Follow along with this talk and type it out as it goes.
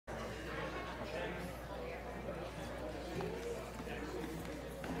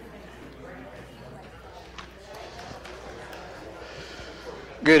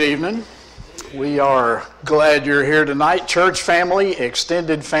Good evening. We are glad you're here tonight, church family,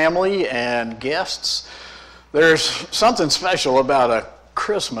 extended family, and guests. There's something special about a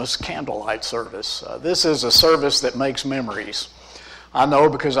Christmas candlelight service. This is a service that makes memories. I know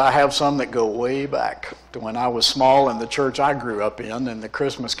because I have some that go way back to when I was small in the church I grew up in and the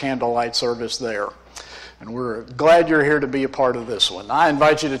Christmas candlelight service there. And we're glad you're here to be a part of this one. I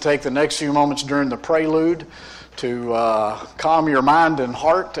invite you to take the next few moments during the prelude to calm your mind and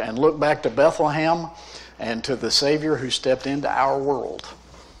heart and look back to Bethlehem and to the Savior who stepped into our world.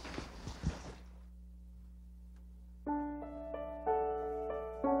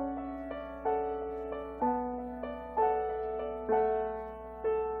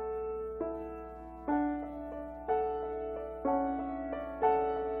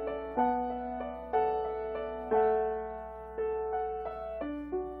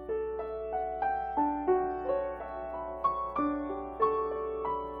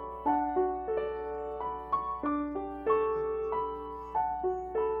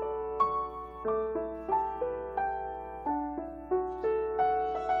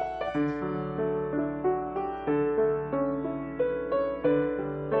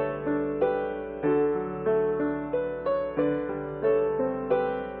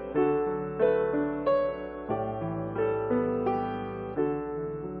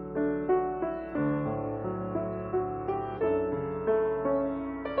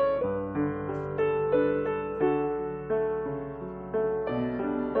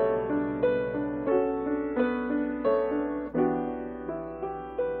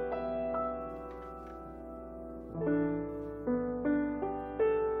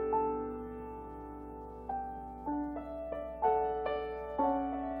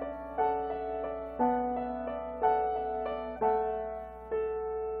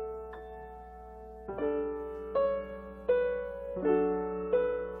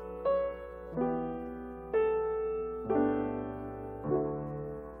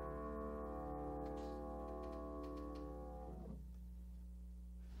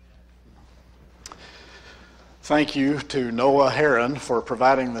 Thank you to Noah Heron for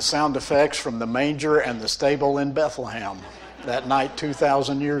providing the sound effects from the manger and the stable in Bethlehem that night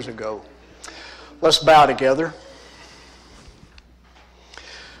 2,000 years ago. Let's bow together.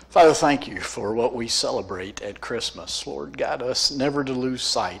 Father, thank you for what we celebrate at Christmas. Lord, guide us never to lose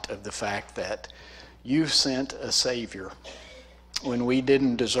sight of the fact that you sent a Savior when we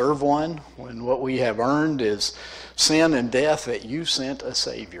didn't deserve one, when what we have earned is sin and death, that you sent a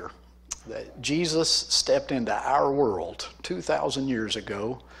Savior. That Jesus stepped into our world 2,000 years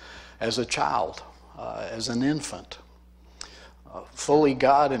ago as a child, as an infant, fully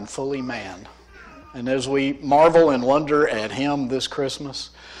God and fully man. And as we marvel and wonder at him this Christmas,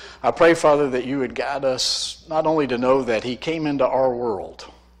 I pray, Father, that you would guide us not only to know that he came into our world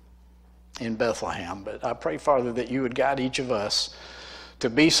in Bethlehem, but I pray, Father, that you would guide each of us to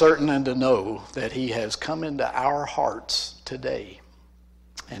be certain and to know that he has come into our hearts today.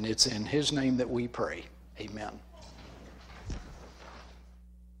 And it's in his name that we pray. Amen.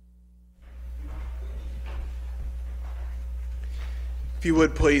 If you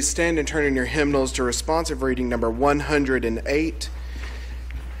would please stand and turn in your hymnals to responsive reading number 108.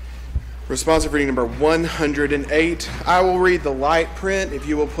 Responsive reading number 108. I will read the light print. If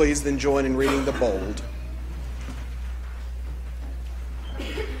you will please then join in reading the bold.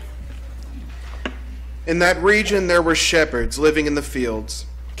 In that region there were shepherds living in the fields,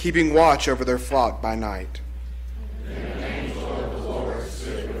 keeping watch over their flock by night. And an angel of the Lord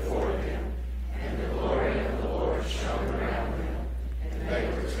stood before them, and the glory of the Lord shone around them, and they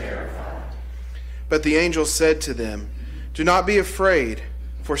were terrified. But the angel said to them, "Do not be afraid,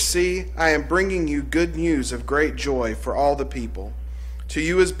 for see, I am bringing you good news of great joy for all the people. To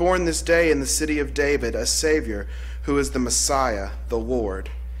you is born this day in the city of David a Savior, who is the Messiah, the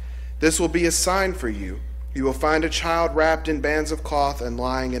Lord. This will be a sign for you. You will find a child wrapped in bands of cloth and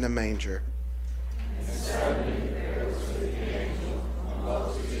lying in a manger." And suddenly there was with the angel a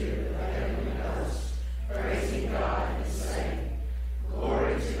multitude of the heavenly hosts, praising God and saying,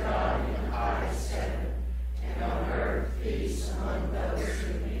 "Glory to God in the highest heaven, and on earth peace among those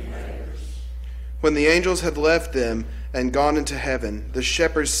whom he favors." When the angels had left them and gone into heaven, the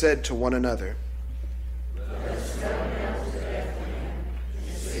shepherds said to one another, "Let us go now to Bethlehem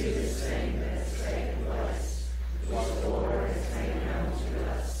and see this thing that has taken place, which the Lord has made known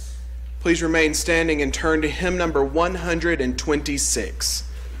to us." Please remain standing and turn to hymn number 126.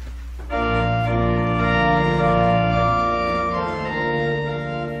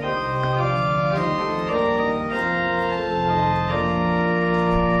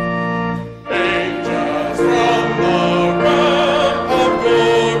 Angels from the realm of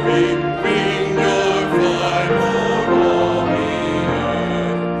glory.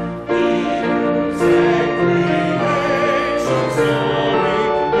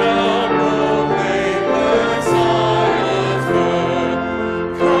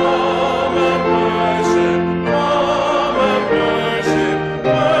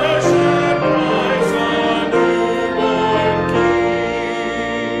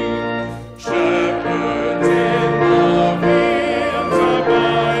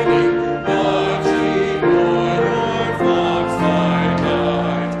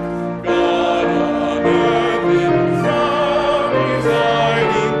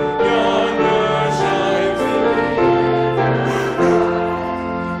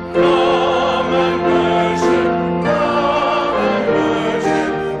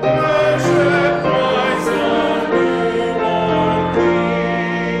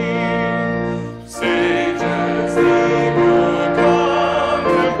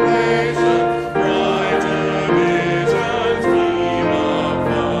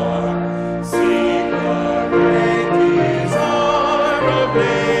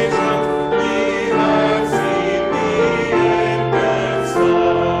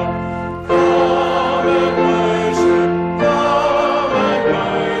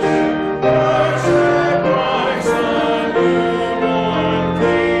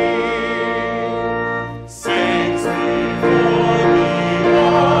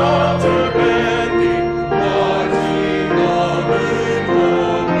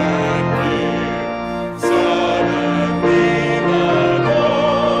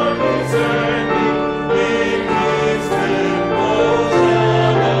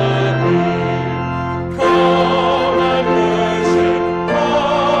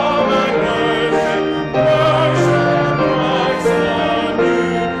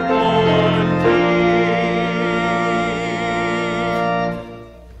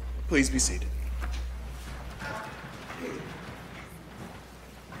 seated.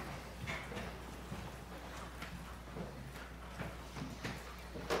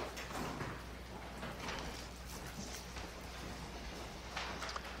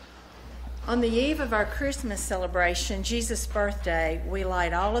 On the eve of our Christmas celebration, Jesus' birthday, we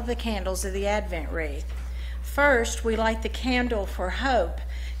light all of the candles of the Advent wreath. First, we light the candle for hope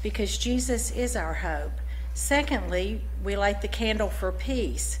because Jesus is our hope. Secondly, we light the candle for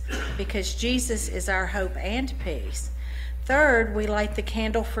peace because Jesus is our hope and peace. Third, we light the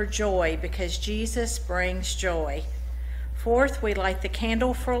candle for joy because Jesus brings joy. Fourth, we light the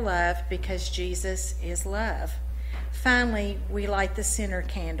candle for love because Jesus is love. Finally, we light the center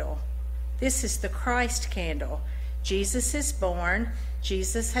candle. This is the Christ candle. Jesus is born,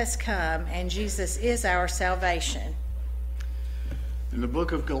 Jesus has come, and Jesus is our salvation. In the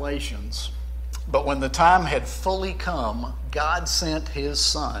book of Galatians, but when the time had fully come, God sent his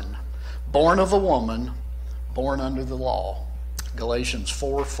Son, born of a woman, born under the law. Galatians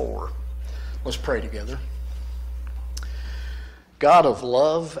 4:4. Let's pray together. God of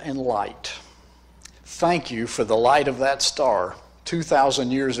love and light, thank you for the light of that star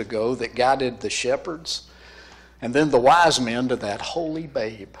 2,000 years ago that guided the shepherds and then the wise men to that holy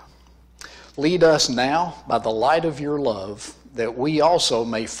babe. Lead us now by the light of your love that we also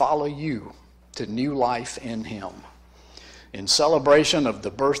may follow you to new life in him. In celebration of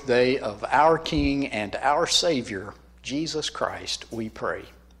the birthday of our King and our Savior, Jesus Christ, we pray.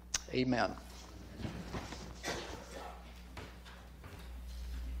 Amen.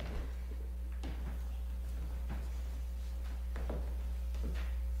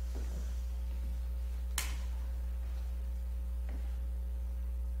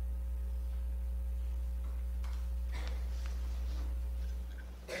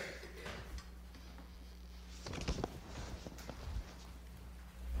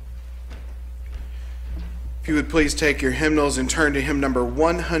 If you would please take your hymnals and turn to hymn number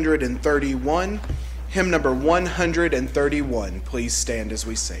 131. Hymn number 131. Please stand as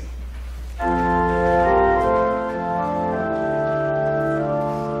we sing.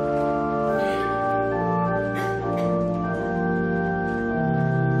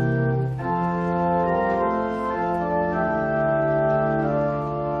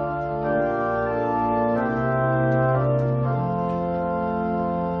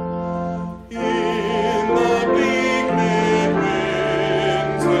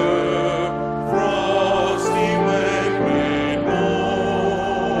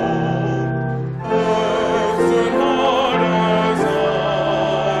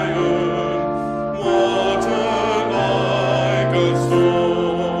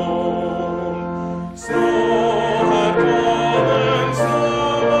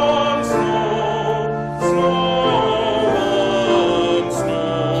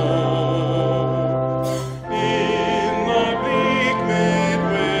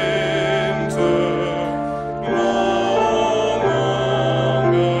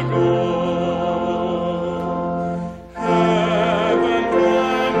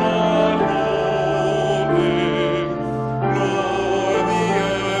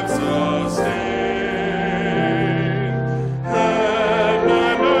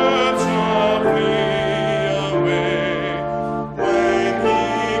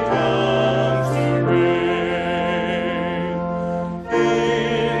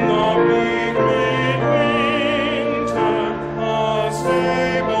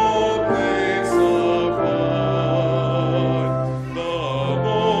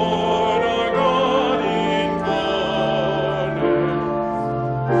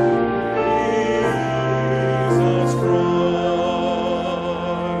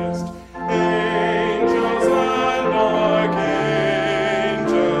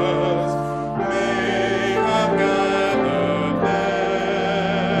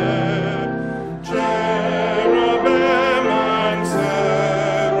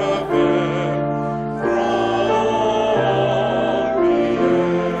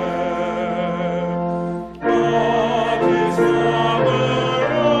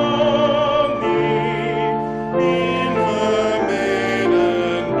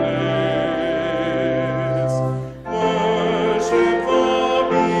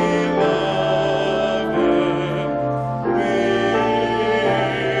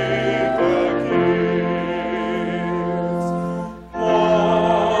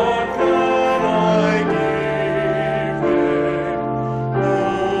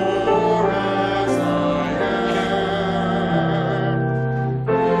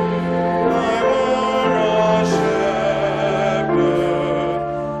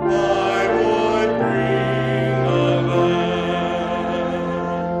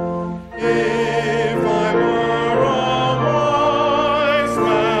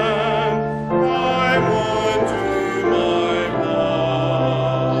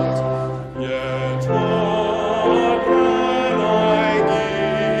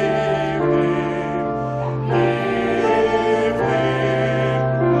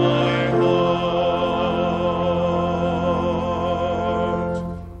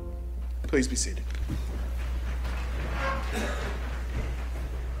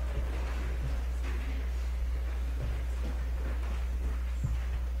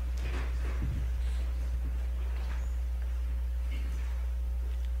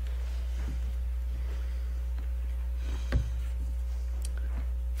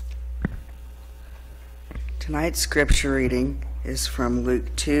 Tonight's scripture reading is from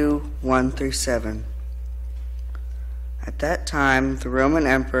Luke 2, 1 through 7. At that time, the Roman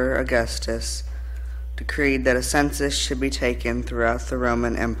Emperor Augustus decreed that a census should be taken throughout the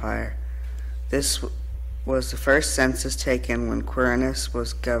Roman Empire. This was the first census taken when Quirinius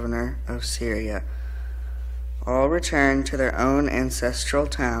was governor of Syria. All returned to their own ancestral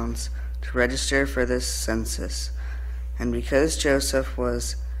towns to register for this census. And because Joseph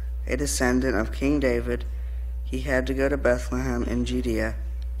was a descendant of King David, he had to go to Bethlehem in Judea,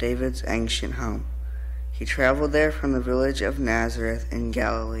 David's ancient home. He traveled there from the village of Nazareth in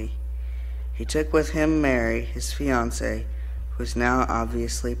Galilee. He took with him Mary, his fiancée, who was now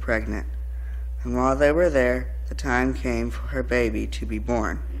obviously pregnant. And while they were there, the time came for her baby to be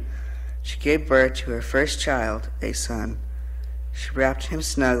born. She gave birth to her first child, a son. She wrapped him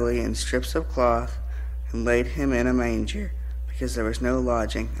snugly in strips of cloth and laid him in a manger, because there was no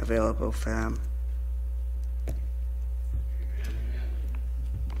lodging available for them.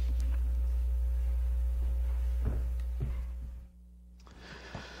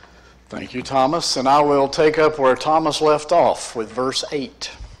 Thank you, Thomas. And I will take up where Thomas left off with verse 8.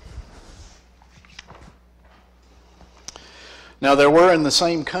 Now there were in the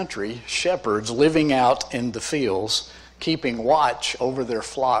same country shepherds living out in the fields, keeping watch over their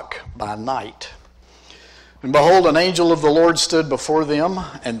flock by night. And behold, an angel of the Lord stood before them,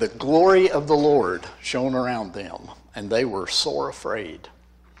 and the glory of the Lord shone around them, and they were sore afraid.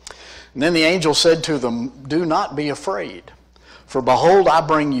 And then the angel said to them, "Do not be afraid. For behold, I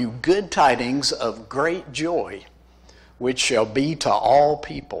bring you good tidings of great joy, which shall be to all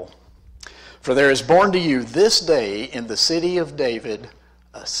people. For there is born to you this day in the city of David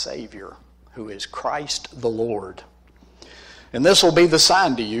a Savior, who is Christ the Lord. And this will be the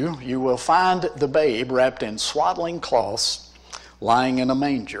sign to you. You will find the babe wrapped in swaddling cloths, lying in a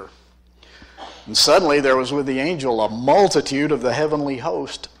manger." And suddenly there was with the angel a multitude of the heavenly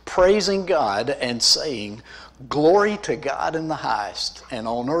host, praising God and saying, "Glory to God in the highest, and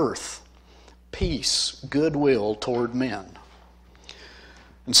on earth peace, goodwill toward men."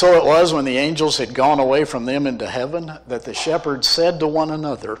 And so it was, when the angels had gone away from them into heaven, that the shepherds said to one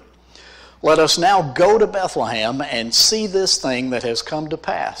another, "Let us now go to Bethlehem and see this thing that has come to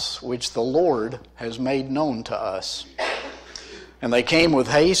pass, which the Lord has made known to us." And they came with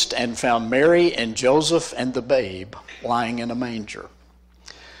haste and found Mary and Joseph and the babe lying in a manger.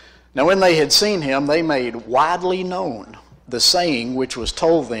 Now when they had seen him, they made widely known the saying which was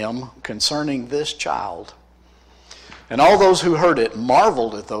told them concerning this child. And all those who heard it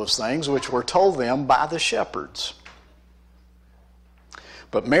marveled at those things which were told them by the shepherds.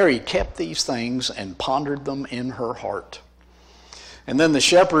 But Mary kept these things and pondered them in her heart. And then the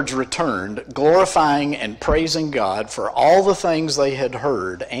shepherds returned, glorifying and praising God for all the things they had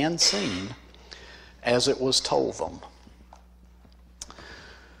heard and seen as it was told them.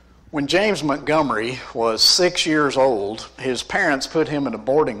 When James Montgomery was 6 years old, his parents put him in a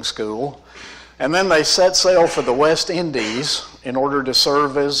boarding school, and then they set sail for the West Indies in order to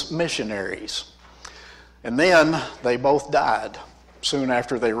serve as missionaries. And then they both died soon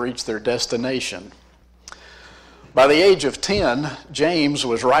after they reached their destination. By the age of 10, James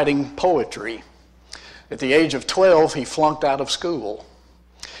was writing poetry. At the age of 12, he flunked out of school.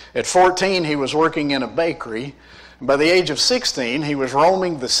 At 14, he was working in a bakery. By the age of 16, he was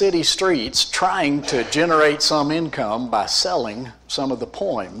roaming the city streets trying to generate some income by selling some of the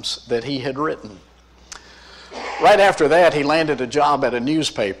poems that he had written. Right after that, he landed a job at a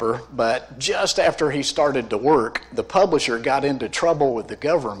newspaper, but just after he started to work, the publisher got into trouble with the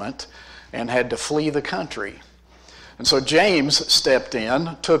government and had to flee the country. And so James stepped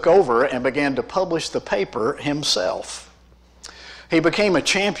in, took over, and began to publish the paper himself. He became a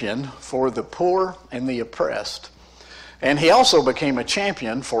champion for the poor and the oppressed. And he also became a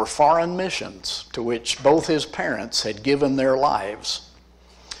champion for foreign missions, to which both his parents had given their lives.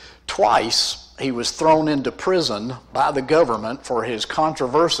 Twice, he was thrown into prison by the government for his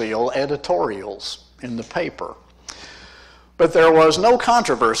controversial editorials in the paper. But there was no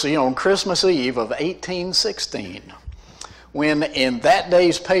controversy on Christmas Eve of 1816, when in that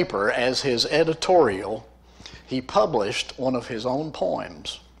day's paper, as his editorial, he published one of his own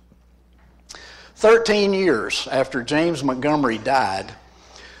poems. 13 years after James Montgomery died,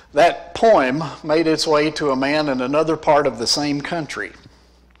 that poem made its way to a man in another part of the same country.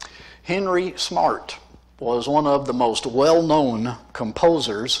 Henry Smart was one of the most well-known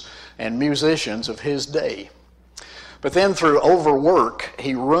composers and musicians of his day. But then through overwork,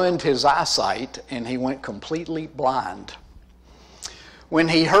 he ruined his eyesight and he went completely blind. When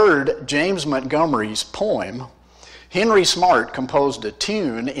he heard James Montgomery's poem, Henry Smart composed a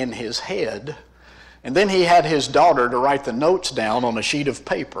tune in his head And then he had his daughter to write the notes down on a sheet of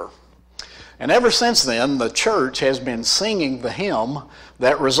paper. And ever since then, the church has been singing the hymn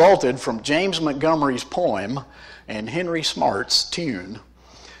that resulted from James Montgomery's poem and Henry Smart's tune.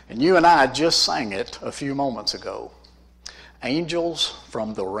 And you and I just sang it a few moments ago. Angels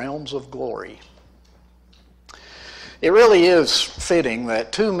from the Realms of Glory. It really is fitting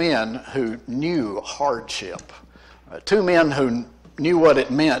that two men who knew hardship, two men who knew what it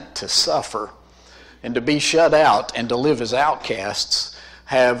meant to suffer and to be shut out and to live as outcasts,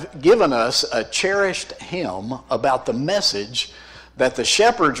 have given us a cherished hymn about the message that the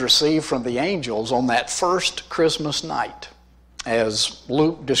shepherds received from the angels on that first Christmas night, as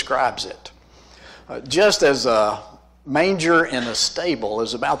Luke describes it. Just as a manger in a stable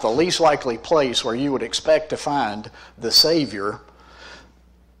is about the least likely place where you would expect to find the Savior,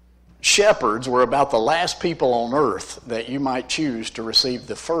 shepherds were about the last people on earth that you might choose to receive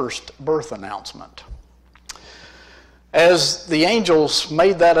the first birth announcement. As the angels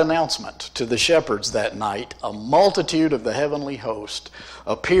made that announcement to the shepherds that night, a multitude of the heavenly host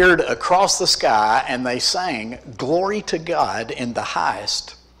appeared across the sky, and they sang, "Glory to God in the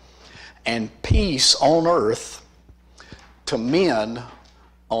highest, and peace on earth to men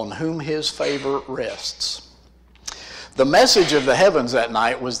on whom his favor rests." The message of the heavens that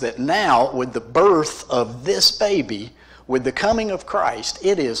night was that now, with the birth of this baby, with the coming of Christ,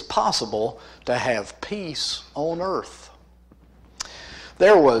 it is possible to have peace on earth.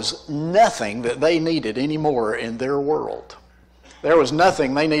 There was nothing that they needed anymore in their world. There was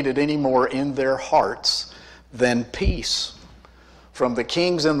nothing they needed anymore in their hearts than peace. From the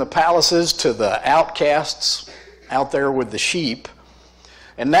kings in the palaces to the outcasts out there with the sheep.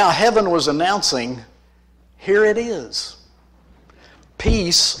 And now heaven was announcing, here it is.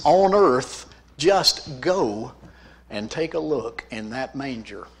 Peace on earth, just go and take a look in that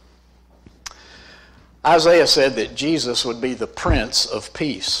manger. Isaiah said that Jesus would be the Prince of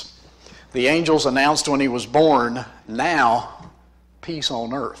Peace. The angels announced when he was born, now, peace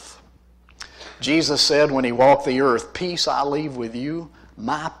on earth. Jesus said when he walked the earth, peace I leave with you,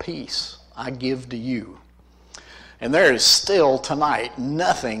 my peace I give to you. And there is still tonight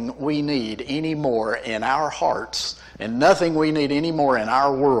nothing we need anymore in our hearts and nothing we need anymore in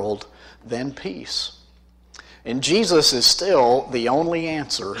our world than peace. And Jesus is still the only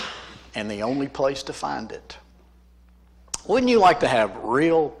answer and the only place to find it. Wouldn't you like to have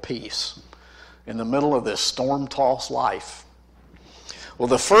real peace in the middle of this storm-tossed life? Well,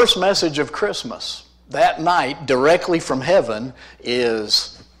 the first message of Christmas that night directly from heaven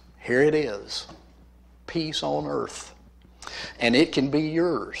is, here it is, peace on earth. And it can be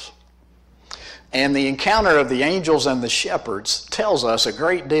yours. And the encounter of the angels and the shepherds tells us a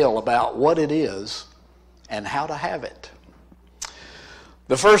great deal about what it is and how to have it.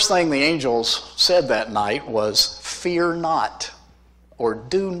 The first thing the angels said that night was, fear not, or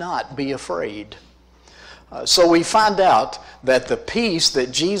do not be afraid. So we find out that the peace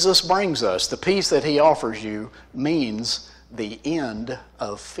that Jesus brings us, the peace that he offers you, means the end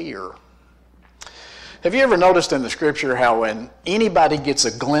of fear. Have you ever noticed in the scripture how when anybody gets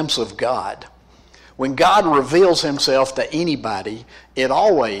a glimpse of God, when God reveals himself to anybody, it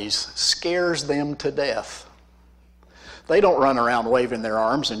always scares them to death? They don't run around waving their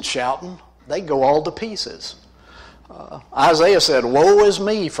arms and shouting. They go all to pieces. Isaiah said, woe is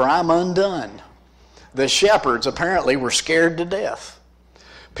me, for I'm undone. The shepherds apparently were scared to death.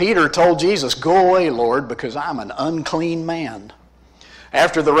 Peter told Jesus, go away, Lord, because I'm an unclean man.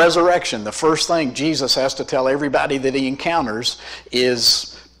 After the resurrection, the first thing Jesus has to tell everybody that he encounters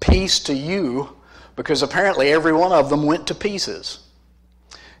is peace to you, because apparently every one of them went to pieces.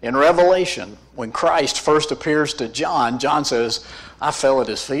 In Revelation, when Christ first appears to John, John says, I fell at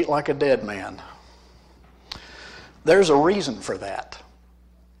his feet like a dead man. There's a reason for that.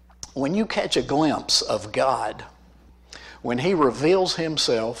 When you catch a glimpse of God, when he reveals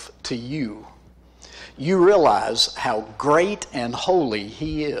himself to you, you realize how great and holy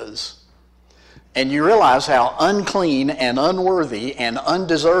he is. And you realize how unclean and unworthy and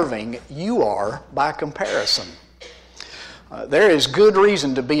undeserving you are by comparison. There is good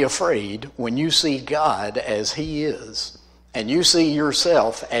reason to be afraid when you see God as he is, and you see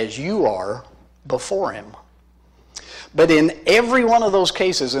yourself as you are before him. But in every one of those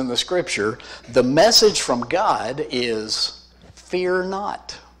cases in the scripture, the message from God is, fear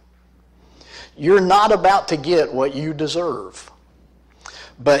not. You're not about to get what you deserve,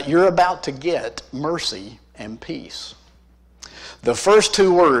 but you're about to get mercy and peace. The first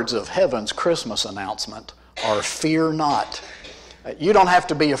two words of heaven's Christmas announcement are fear not. You don't have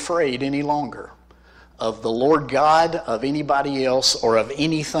to be afraid any longer of the Lord God, of anybody else, or of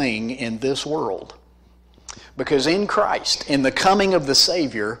anything in this world. Because in Christ, in the coming of the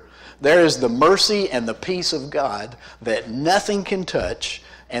Savior, there is the mercy and the peace of God that nothing can touch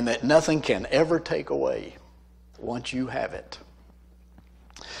and that nothing can ever take away once you have it.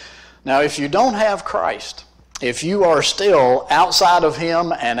 Now, if you don't have Christ, if you are still outside of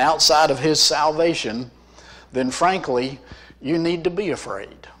Him and outside of His salvation, then frankly, you need to be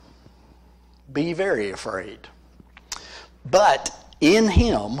afraid. Be very afraid. But in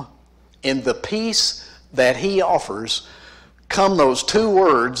Him, in the peace that He offers, come those two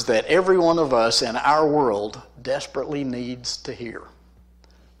words that every one of us in our world desperately needs to hear.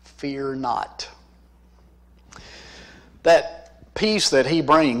 Fear not. That peace that He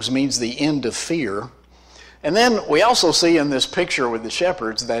brings means the end of fear. And then we also see in this picture with the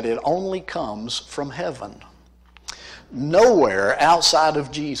shepherds that it only comes from heaven. Nowhere outside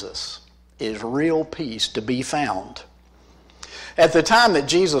of Jesus is real peace to be found. At the time that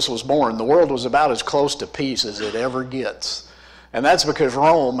Jesus was born, the world was about as close to peace as it ever gets. And that's because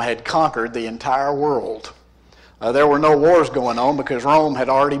Rome had conquered the entire world. There were no wars going on because Rome had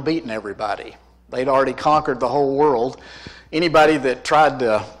already beaten everybody. They'd already conquered the whole world. Anybody that tried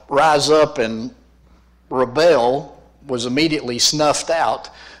to rise up and rebel was immediately snuffed out.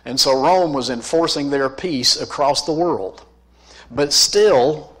 And so Rome was enforcing their peace across the world. But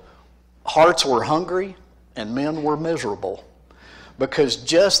still, hearts were hungry and men were miserable, because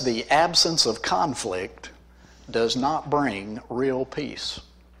just the absence of conflict does not bring real peace.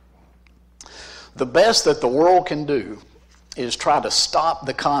 The best that the world can do is try to stop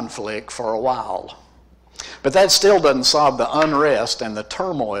the conflict for a while. But that still doesn't solve the unrest and the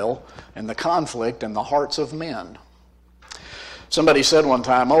turmoil and the conflict in the hearts of men. Somebody said one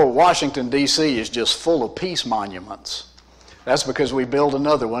time, "Oh, Washington, D.C. is just full of peace monuments." That's because we build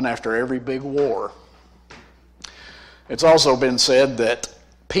another one after every big war. It's also been said that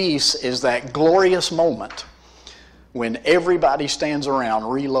peace is that glorious moment when everybody stands around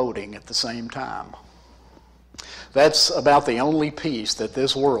reloading at the same time. That's about the only peace that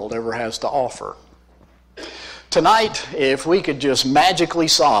this world ever has to offer. Tonight, if we could just magically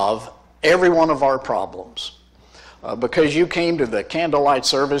solve every one of our problems, because you came to the Candlelight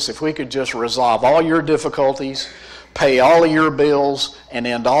service, if we could just resolve all your difficulties, pay all of your bills, and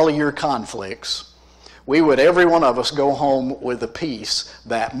end all of your conflicts, we would, every one of us, go home with a peace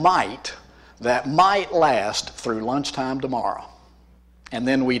that might last through lunchtime tomorrow. And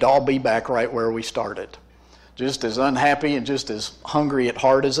then we'd all be back right where we started, just as unhappy and just as hungry at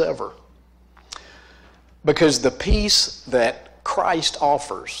heart as ever. Because the peace that Christ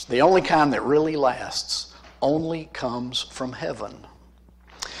offers, the only kind that really lasts, only comes from heaven.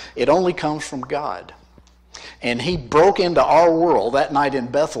 It only comes from God. And He broke into our world that night in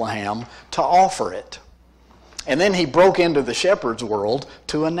Bethlehem to offer it. And then He broke into the shepherd's world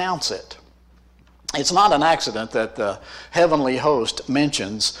to announce it. It's not an accident that the heavenly host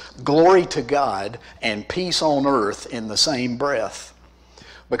mentions glory to God and peace on earth in the same breath.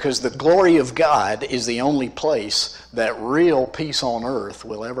 Because the glory of God is the only place that real peace on earth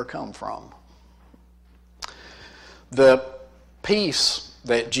will ever come from. The peace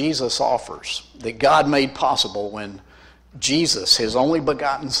that Jesus offers, that God made possible when Jesus, His only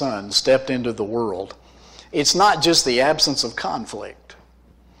begotten Son, stepped into the world, it's not just the absence of conflict.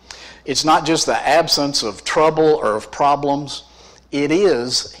 It's not just the absence of trouble or of problems. It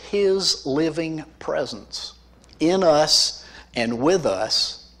is His living presence in us and with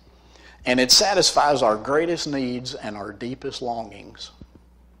us, and it satisfies our greatest needs and our deepest longings.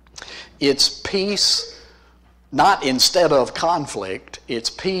 It's peace not instead of conflict, it's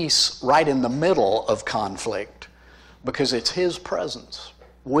peace right in the middle of conflict, because it's His presence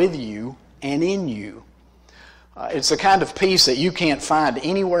with you and in you. It's the kind of peace that you can't find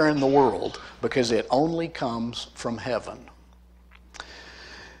anywhere in the world, because it only comes from heaven.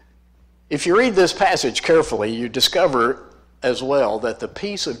 If you read this passage carefully, you discover as well that the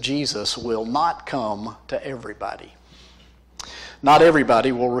peace of Jesus will not come to everybody. Not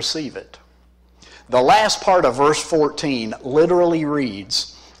everybody will receive it. The last part of verse 14 literally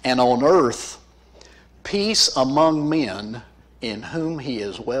reads, "And on earth, peace among men in whom He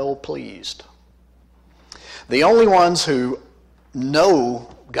is well pleased." The only ones who know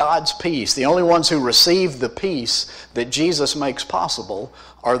God's peace, the only ones who receive the peace that Jesus makes possible,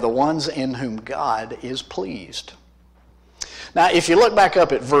 are the ones in whom God is pleased. Now, if you look back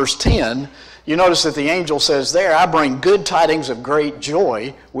up at verse 10, you notice that the angel says there, "I bring good tidings of great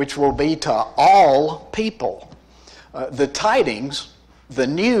joy, which will be to all people." The tidings, the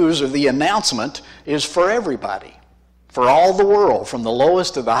news or the announcement is for everybody, for all the world, from the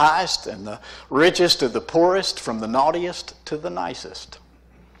lowest to the highest, and the richest to the poorest, from the naughtiest to the nicest.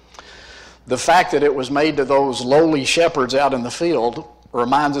 The fact that it was made to those lowly shepherds out in the field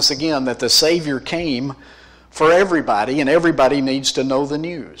reminds us again that the Savior came for everybody, and everybody needs to know the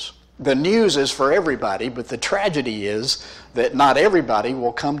news. The news is for everybody, but the tragedy is that not everybody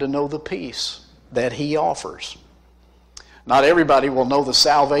will come to know the peace that he offers. Not everybody will know the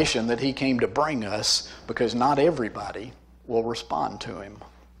salvation that he came to bring us, because not everybody will respond to him.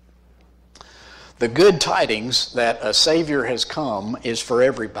 The good tidings that a Savior has come is for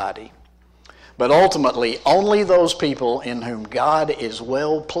everybody. But ultimately, only those people in whom God is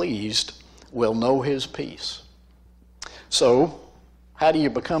well pleased will know his peace. So, how do you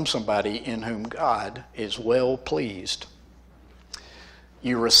become somebody in whom God is well pleased?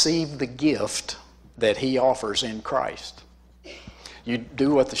 You receive the gift that he offers in Christ. You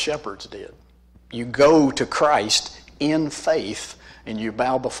do what the shepherds did. You go to Christ in faith and you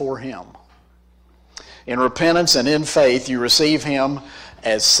bow before him. In repentance and in faith, you receive him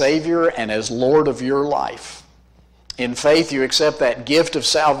as Savior and as Lord of your life. In faith, you accept that gift of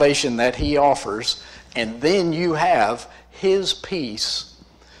salvation that he offers, and then you have his peace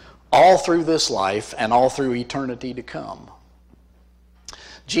all through this life and all through eternity to come.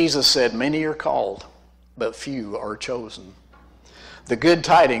 Jesus said, "Many are called, but few are chosen." The good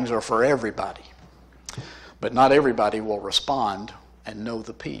tidings are for everybody, but not everybody will respond and know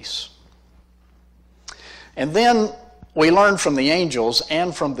the peace. And then we learn from the angels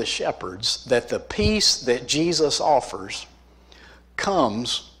and from the shepherds that the peace that Jesus offers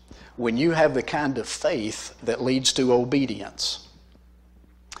comes when you have the kind of faith that leads to obedience.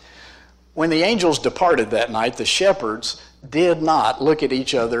 When the angels departed that night, the shepherds did not look at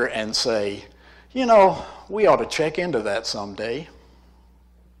each other and say, "You know, we ought to check into that someday."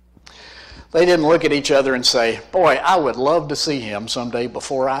 They didn't look at each other and say, "Boy, I would love to see him someday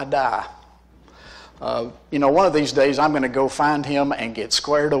before I die. One of these days I'm going to go find him and get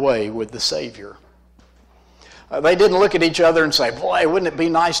squared away with the Savior." They didn't look at each other and say, "Boy, wouldn't it be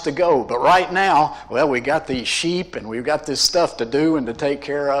nice to go? But right now, well, we got these sheep and we've got this stuff to do and to take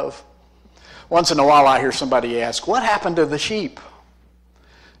care of." Once in a while I hear somebody ask, "What happened to the sheep?"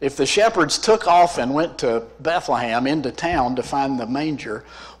 If the shepherds took off and went to Bethlehem, into town, to find the manger,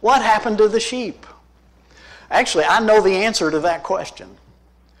 what happened to the sheep? Actually, I know the answer to that question.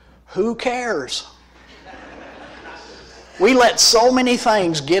 Who cares? We let so many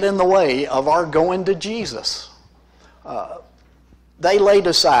things get in the way of our going to Jesus. They laid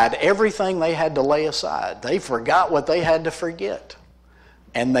aside everything they had to lay aside. They forgot what they had to forget.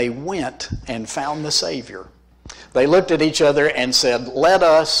 And they went and found the Savior. They looked at each other and said, "Let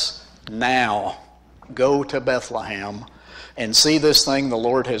us now go to Bethlehem and see this thing the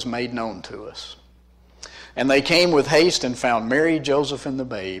Lord has made known to us." And they came with haste and found Mary, Joseph, and the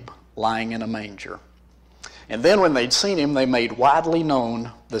babe lying in a manger. And then when they'd seen him, they made widely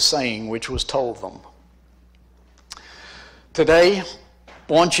known the saying which was told them. Today,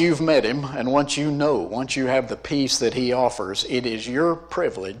 once you've met him and once you have the peace that he offers, it is your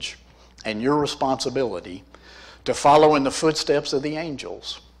privilege and your responsibility to follow in the footsteps of the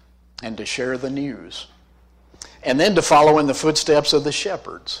angels and to share the news. And then to follow in the footsteps of the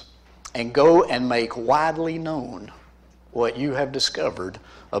shepherds and go and make widely known what you have discovered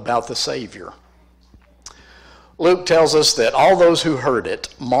about the Savior. Luke tells us that all those who heard it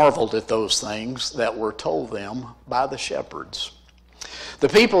marveled at those things that were told them by the shepherds. The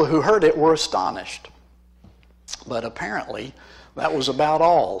people who heard it were astonished, but apparently that was about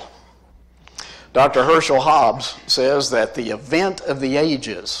all. Dr. Herschel Hobbs says that the event of the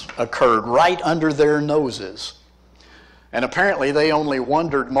ages occurred right under their noses, and apparently they only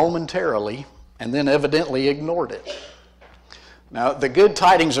wondered momentarily and then evidently ignored it. Now, the good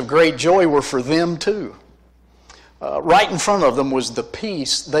tidings of great joy were for them too. Right in front of them was the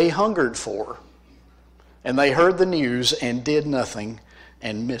peace they hungered for, and they heard the news and did nothing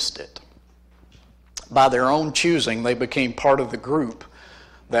and missed it. By their own choosing, they became part of the group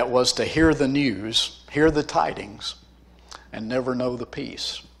that was to hear the news, hear the tidings, and never know the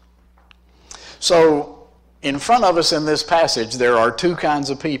peace. So, in front of us in this passage, there are two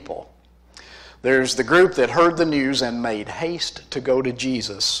kinds of people. There's the group that heard the news and made haste to go to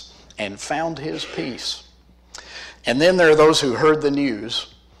Jesus and found his peace. And then there are those who heard the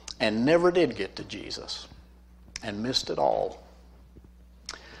news and never did get to Jesus and missed it all.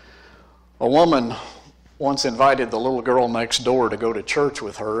 A woman once invited the little girl next door to go to church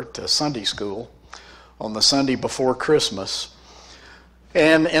with her to Sunday school on the Sunday before Christmas.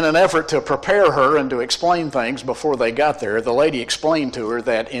 And in an effort to prepare her and to explain things before they got there, the lady explained to her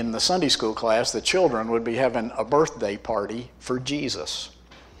that in the Sunday school class, the children would be having a birthday party for Jesus.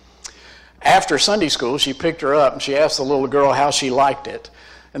 After Sunday school, she picked her up and she asked the little girl how she liked it.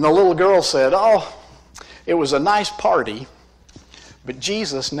 And the little girl said, "Oh, it was a nice party, but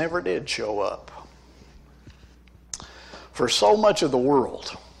Jesus never did show up." For so much of the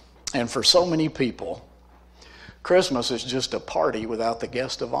world, and for so many people, Christmas is just a party without the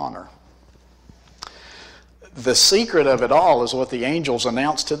guest of honor. The secret of it all is what the angels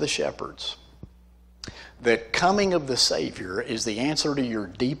announced to the shepherds. The coming of the Savior is the answer to your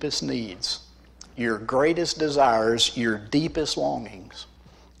deepest needs, your greatest desires, your deepest longings.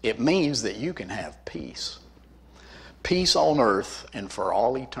 It means that you can have peace. Peace on earth and for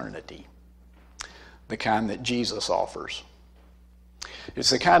all eternity. The kind that Jesus offers. It's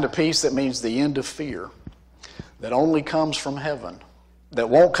the kind of peace that means the end of fear, that only comes from heaven, that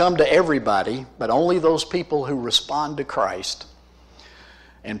won't come to everybody, but only those people who respond to Christ,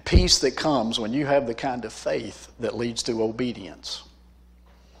 and peace that comes when you have the kind of faith that leads to obedience.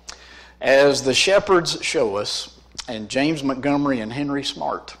 As the shepherds show us, and James Montgomery and Henry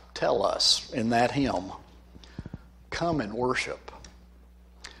Smart tell us in that hymn, come and worship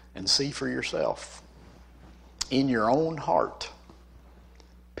and see for yourself. In your own heart,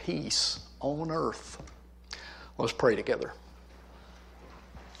 peace on earth. Let's pray together.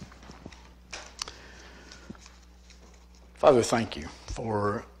 Father, thank you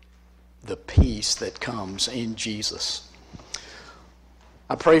for the peace that comes in Jesus.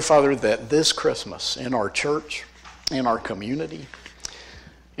 I pray, Father, that this Christmas in our church, in our community,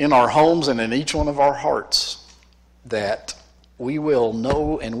 in our homes, and in each one of our hearts, that we will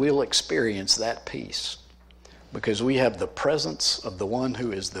know and we'll experience that peace because we have the presence of the one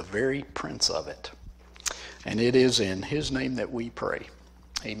who is the very Prince of it. And it is in his name that we pray.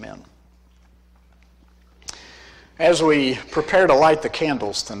 Amen. As we prepare to light the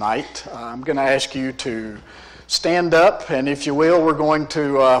candles tonight, I'm going to ask you to stand up, and if you will, we're going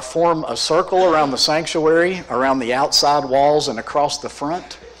to form a circle around the sanctuary, around the outside walls and across the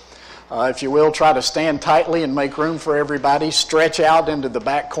front. If you will, try to stand tightly and make room for everybody. Stretch out into the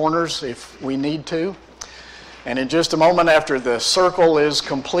back corners if we need to. And in just a moment after the circle is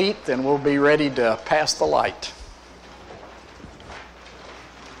complete, then we'll be ready to pass the light.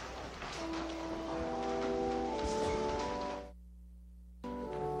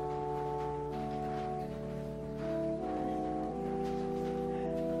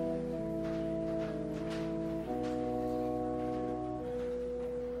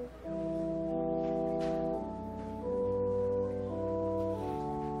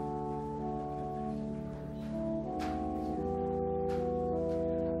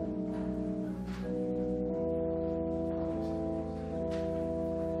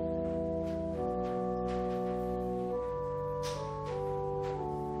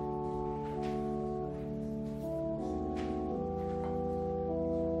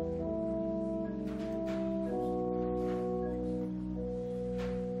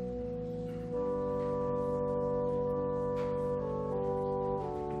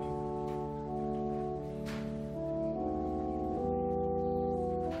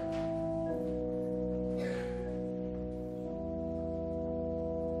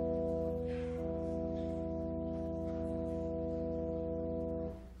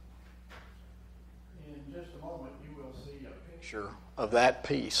 Of that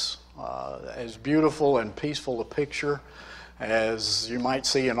peace, as beautiful and peaceful a picture as you might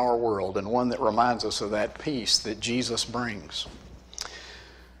see in our world, and one that reminds us of that peace that Jesus brings.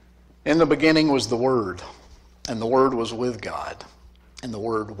 In the beginning was the Word, and the Word was with God, and the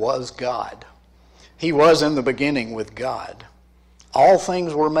Word was God. He was in the beginning with God. All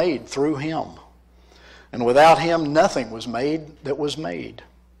things were made through him, and without him nothing was made that was made.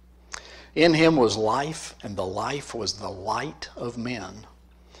 In him was life, and the life was the light of men.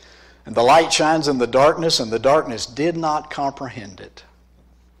 And the light shines in the darkness, and the darkness did not comprehend it.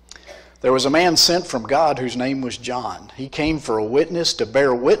 There was a man sent from God whose name was John. He came for a witness to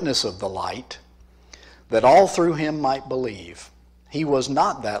bear witness of the light, that all through him might believe. He was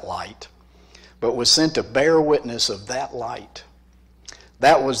not that light, but was sent to bear witness of that light.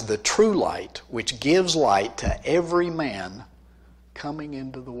 That was the true light, which gives light to every man coming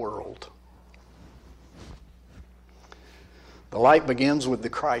into the world. The light begins with the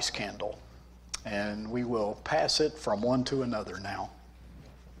Christ candle, and we will pass it from one to another now.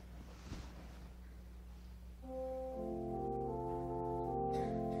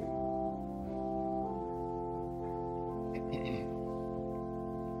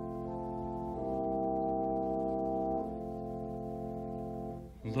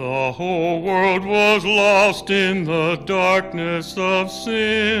 The whole world was lost in the darkness of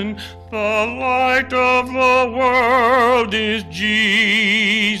sin. The light of the world is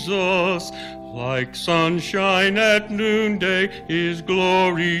Jesus. Like sunshine at noonday, his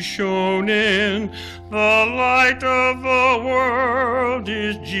glory shone in. The light of the world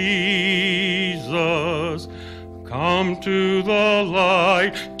is Jesus. Come to the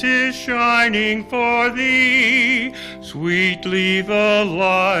light, 'tis shining for thee. Sweetly the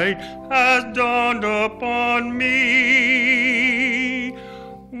light has dawned upon me.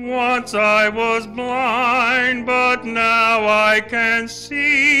 Once I was blind, but now I can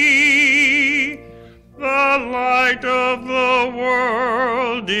see. The light of the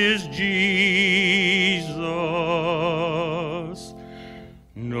world is Jesus.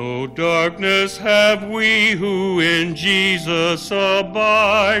 No darkness have we who in Jesus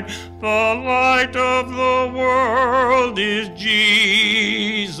abide. The light of the world is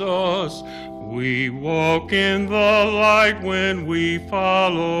Jesus. We walk in the light when we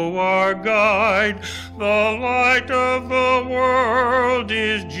follow our guide. The light of the world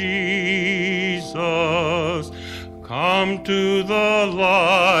is Jesus. Come to the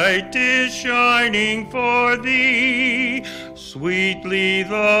light, 'tis shining for thee. Sweetly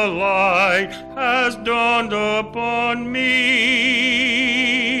the light has dawned upon me.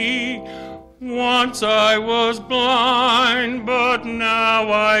 Once I was blind, but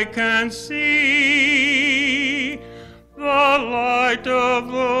now I can see. The light of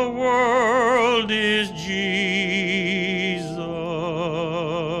the world is Jesus.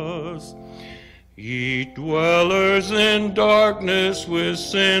 Ye dwellers in darkness with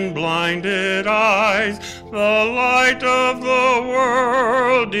sin-blinded eyes, the light of the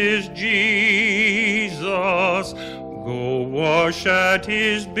world is Jesus. Go wash at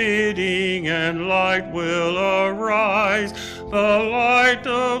his bidding and light will arise. The light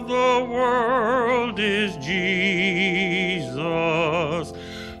of the world is Jesus.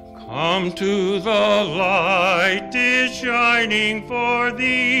 Come to the light, 'tis shining for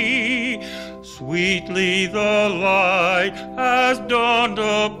thee. Sweetly the light has dawned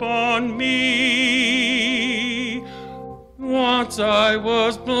upon me. Once I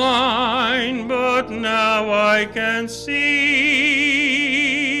was blind, but now I can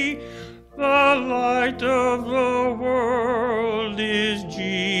see. The light of the world is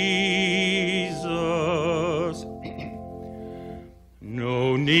Jesus.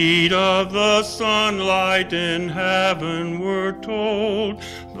 No need of the sunlight in heaven, we're told.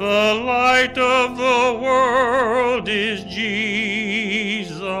 The light of the world is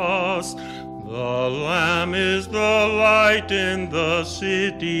Jesus. The Lamb is the light in the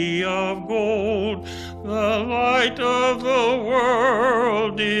city of gold. The light of the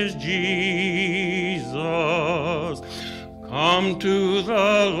world is Jesus. Come to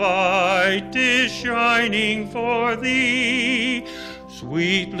the light, 'tis shining for thee.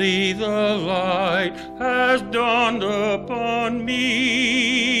 Sweetly the light has dawned upon me.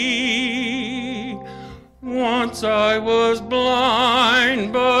 Once I was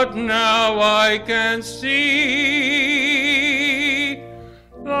blind, but now I can see.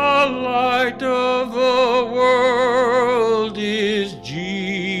 The light of the world is Jesus.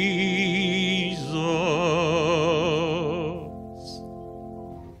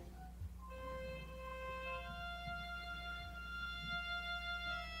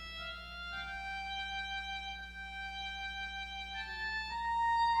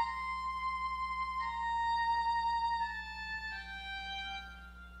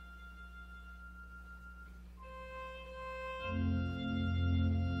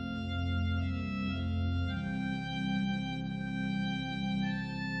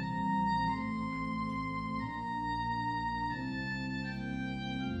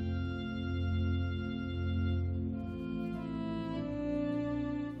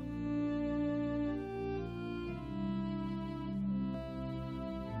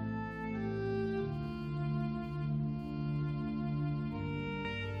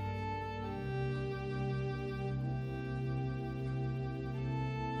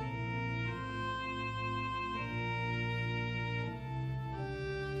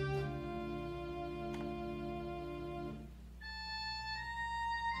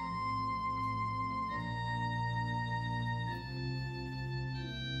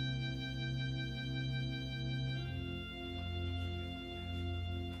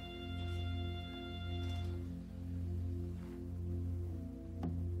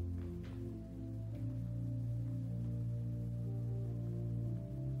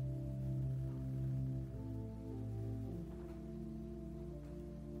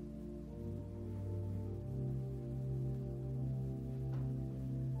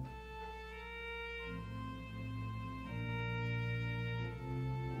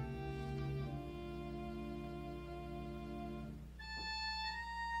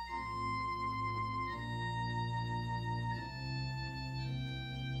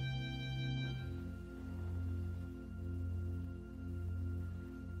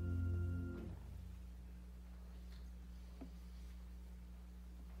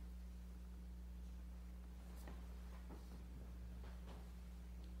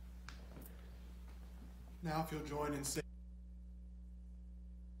 Now if you'll join in singing.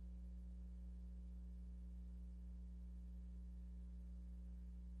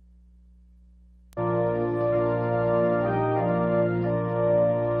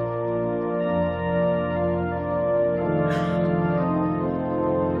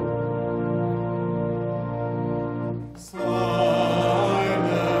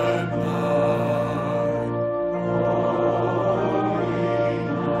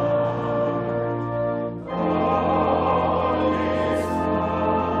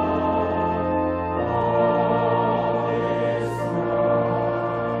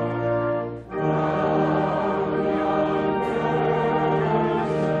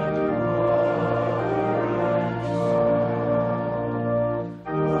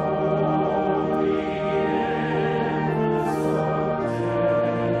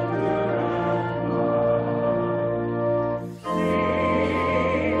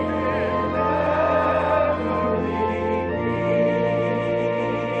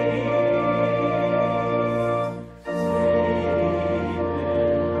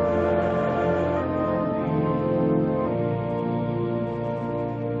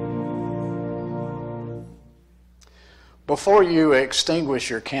 Before you extinguish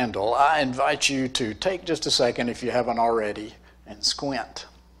your candle, I invite you to take just a second, if you haven't already, and squint.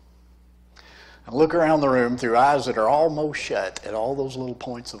 And look around the room through eyes that are almost shut at all those little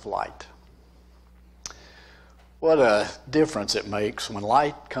points of light. What a difference it makes when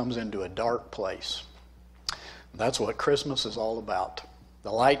light comes into a dark place. That's what Christmas is all about.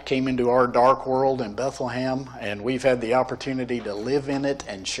 The light came into our dark world in Bethlehem, and we've had the opportunity to live in it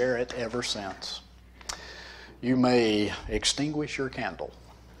and share it ever since. You may extinguish your candle.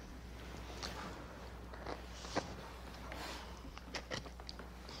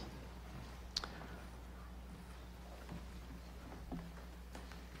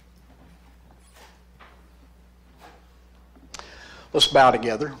 Let's bow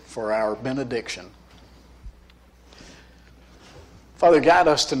together for our benediction. Father, guide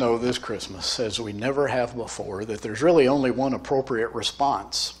us to know this Christmas, as we never have before, that there's really only one appropriate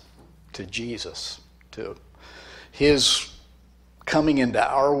response to Jesus, to his coming into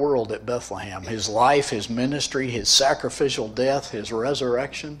our world at Bethlehem, his life, his ministry, his sacrificial death, his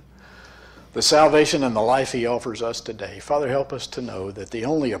resurrection, the salvation and the life he offers us today. Father, help us to know that the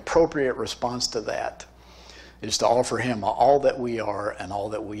only appropriate response to that is to offer him all that we are and all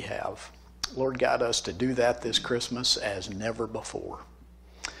that we have. Lord, guide us to do that this Christmas as never before.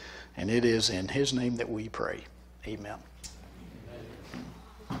 And it is in his name that we pray. Amen.